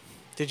decision.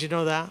 Did you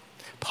know that?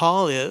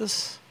 Paul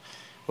is.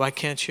 Why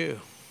can't you?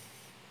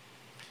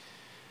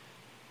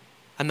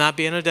 I'm not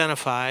being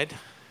identified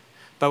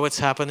by what's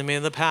happened to me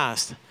in the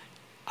past.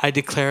 I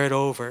declare it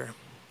over.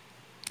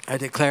 I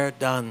declare it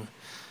done.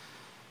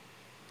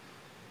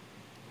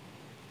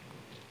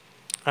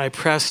 I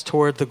press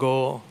toward the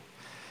goal.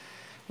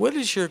 What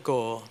is your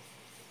goal?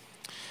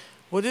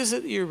 What is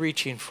it that you're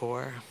reaching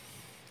for?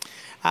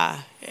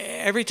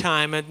 Every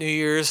time at New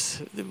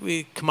Year's,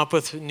 we come up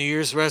with New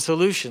Year's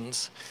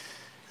resolutions.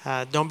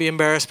 Don't be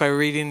embarrassed by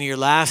reading your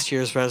last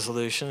year's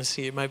resolutions.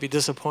 You might be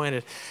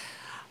disappointed.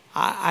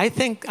 I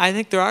think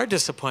there are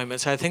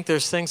disappointments. I think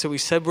there's things that we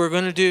said we were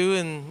going to do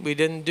and we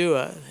didn't do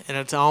it. And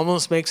it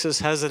almost makes us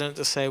hesitant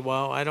to say,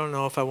 well, I don't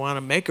know if I want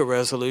to make a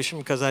resolution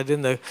because I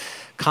didn't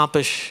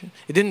accomplish,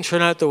 it didn't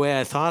turn out the way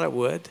I thought it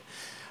would.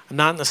 I'm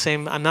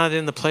not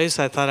in the place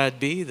I thought I'd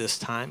be this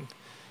time.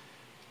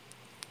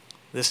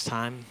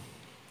 The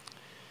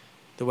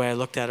way I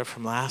looked at it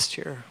from last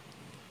year.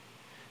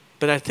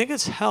 But I think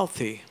it's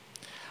healthy.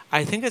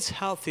 I think it's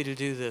healthy to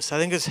do this. I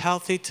think it's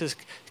healthy to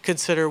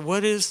consider,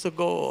 what is the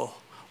goal?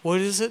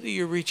 What is it that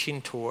you're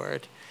reaching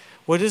toward?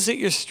 What is it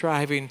you're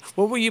striving?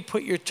 What will you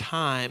put your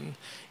time,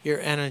 your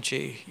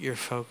energy, your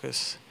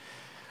focus?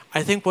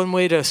 I think one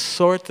way to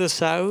sort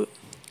this out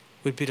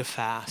would be to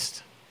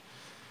fast.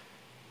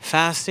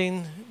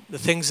 Fasting, the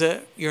things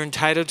that you're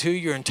entitled to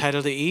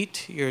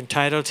eat, you're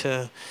entitled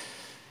to.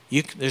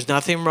 There's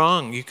nothing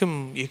wrong. You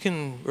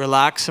can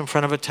relax in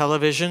front of a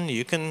television.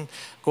 You can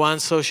go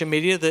on social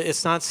media.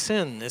 It's not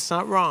sin. It's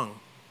not wrong.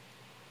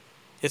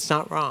 It's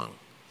not wrong.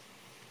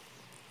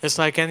 It's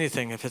like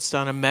anything. If it's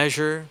done in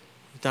measure,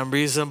 done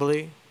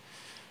reasonably.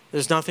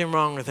 There's nothing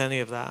wrong with any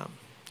of that.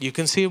 You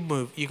can see a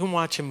movie. You can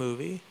watch a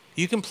movie.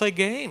 You can play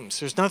games.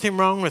 There's nothing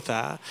wrong with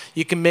that.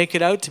 You can make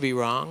it out to be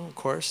wrong, of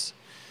course.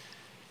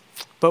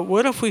 But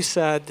what if we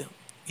said,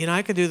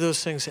 I can do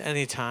those things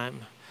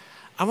anytime.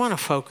 I want to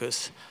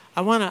focus.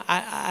 I want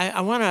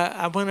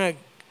to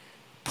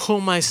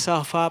pull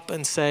myself up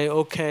and say,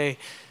 okay,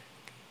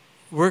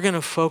 we're going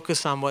to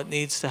focus on what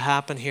needs to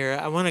happen here.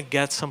 I want to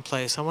get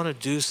someplace. I want to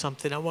do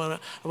something. I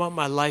want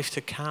my life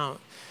to count.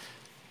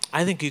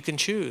 I think you can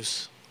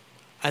choose.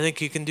 I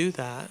think you can do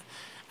that.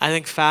 I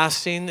think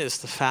fasting is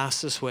the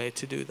fastest way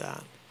to do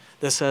that.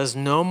 That says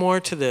no more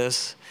to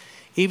this,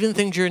 even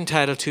things you're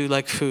entitled to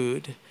like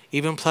food,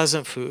 even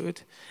pleasant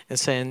food, and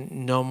saying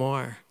no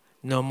more,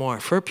 no more.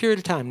 For a period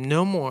of time,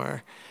 no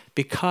more,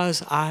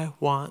 because I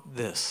want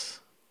this.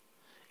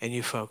 And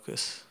you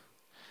focus.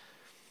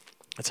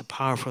 It's a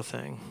powerful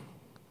thing.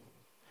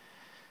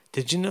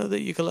 Did you know that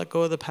you can let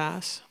go of the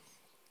past?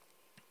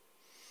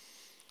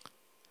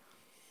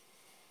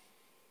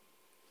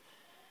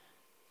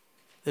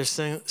 There's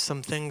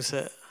some things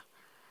that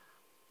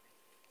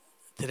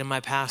in my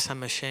past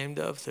I'm ashamed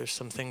of. There's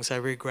some things I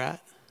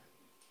regret.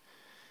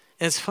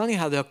 And it's funny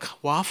how they'll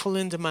waffle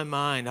into my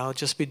mind. I'll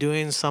just be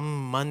doing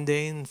some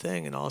mundane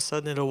thing, and all of a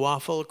sudden it'll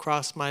waffle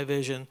across my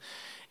vision.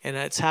 And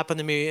it's happened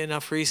to me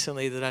enough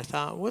recently that I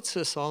thought, what's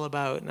this all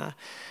about? And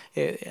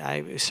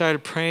I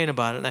started praying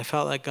about it, and I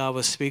felt like God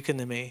was speaking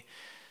to me.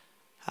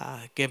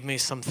 Give me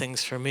some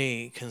things for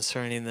me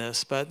concerning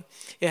this. But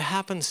it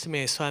happens to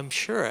me, so I'm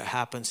sure it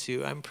happens to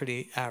you. I'm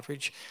pretty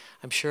average.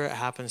 I'm sure it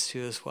happens to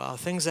you as well.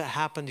 Things that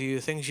happened to you,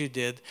 things you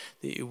did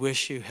that you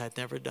wish you had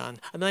never done.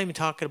 I'm not even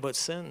talking about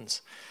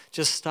sins.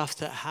 Just stuff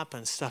that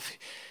happens,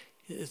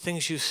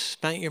 things you've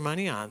spent your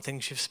money on,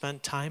 things you've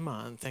spent time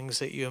on, things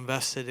that you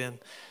invested in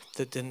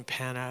that didn't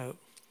pan out.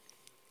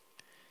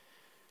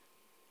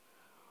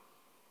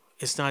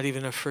 It's not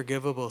even a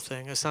forgivable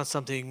thing. It's not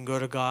something you can go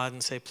to God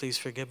and say, please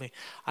forgive me.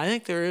 I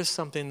think there is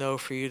something, though,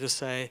 for you to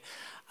say,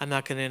 I'm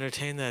not going to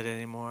entertain that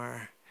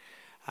anymore.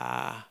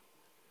 I'm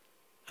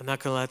not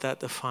going to let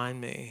that define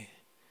me.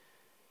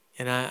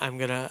 And I'm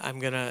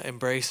gonna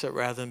embrace it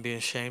rather than be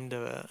ashamed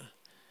of it.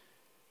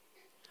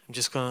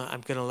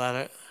 I'm gonna let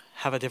it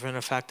have a different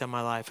effect on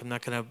my life. I'm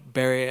not gonna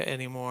bury it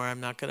anymore.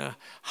 I'm not gonna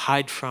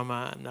hide from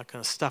it. I'm not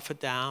gonna stuff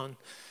it down.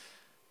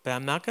 But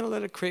I'm not going to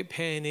let it create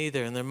pain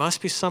either. And there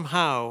must be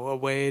somehow a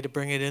way to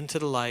bring it into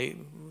the light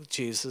with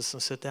Jesus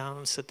and sit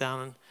down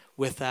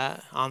with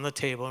that on the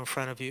table in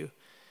front of you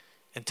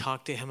and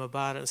talk to him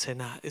about it and say,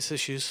 is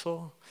this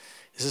useful?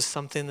 Is this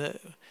something that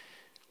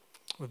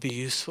would be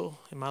useful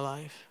in my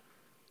life?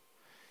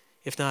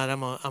 If not,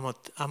 I'm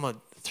gonna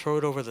throw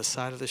it over the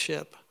side of the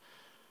ship.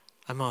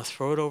 I'm going to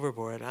throw it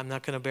overboard. I'm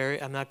not going to bury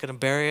it. I'm not going to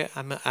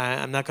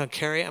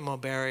carry it. I'm going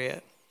to bury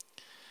it.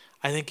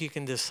 I think you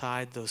can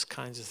decide those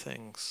kinds of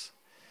things.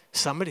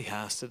 Somebody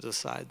has to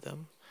decide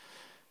them.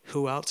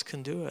 Who else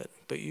can do it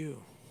but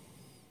you?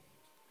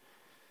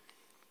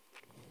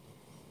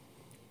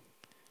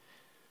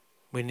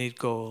 We need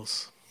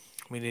goals.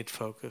 We need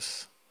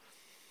focus.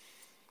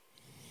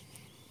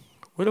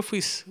 What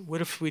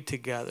if we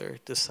together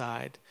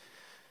decide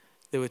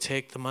that would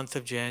take the month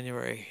of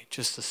January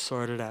just to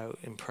sort it out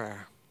in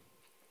prayer?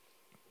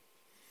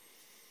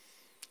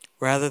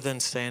 Rather than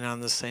staying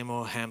on the same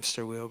old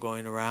hamster wheel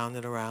going around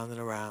and around and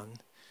around.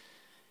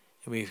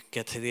 And we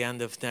get to the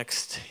end of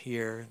next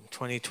year,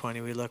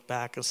 2020, we look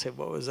back and say,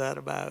 what was that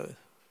about?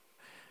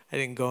 I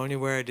didn't go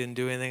anywhere, I didn't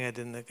do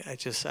anything, I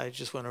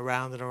just went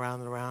around and around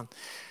and around.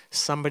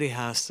 Somebody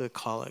has to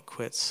call it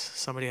quits.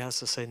 Somebody has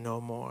to say no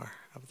more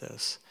of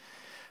this.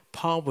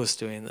 Paul was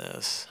doing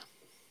this.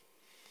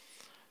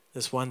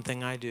 This one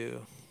thing I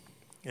do.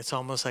 It's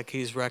almost like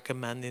he's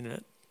recommending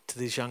it to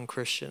these young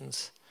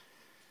Christians.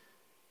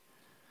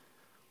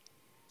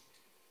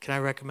 Can I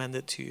recommend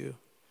it to you?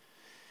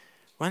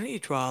 Why don't you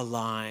draw a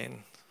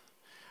line?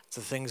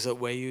 The things that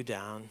weigh you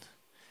down,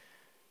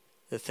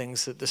 the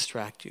things that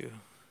distract you,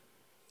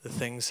 the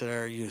things that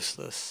are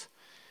useless.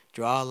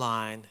 Draw a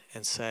line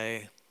and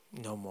say,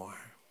 no more.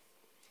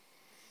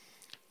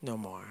 No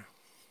more.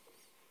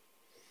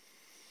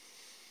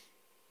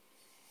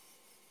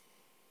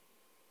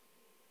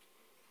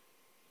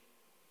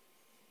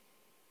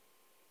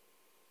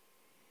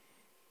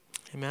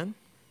 Amen?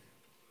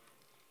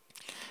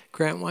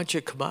 Grant, why don't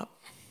you come up?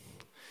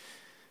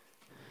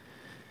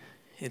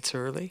 It's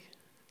early.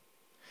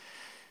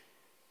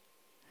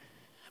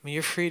 I mean,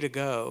 you're free to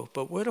go,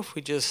 but what if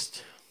we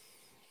just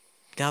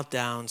knelt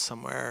down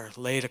somewhere,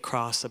 laid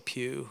across a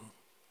pew,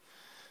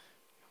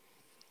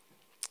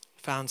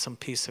 found some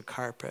piece of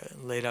carpet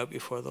and laid out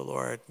before the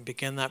Lord, and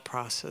begin that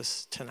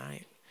process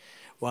tonight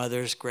while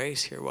there's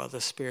grace here, while the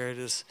Spirit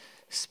is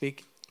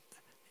speaking.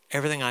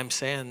 Everything I'm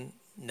saying,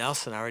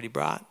 Nelson already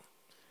brought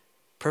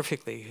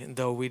perfectly,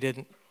 though we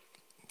didn't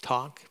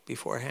talk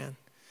beforehand.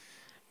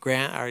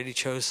 Grant already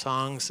chose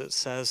songs that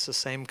says the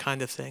same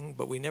kind of thing,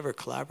 but we never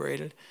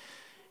collaborated.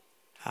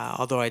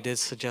 Although I did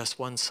suggest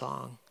one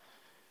song.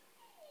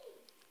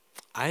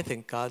 I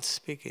think God's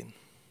speaking,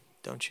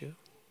 don't you?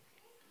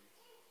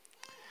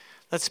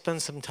 let's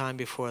spend some time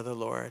before the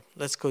Lord.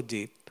 Let's go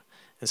deep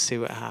and see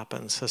what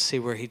happens. Let's see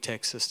where he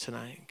takes us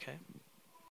tonight, okay?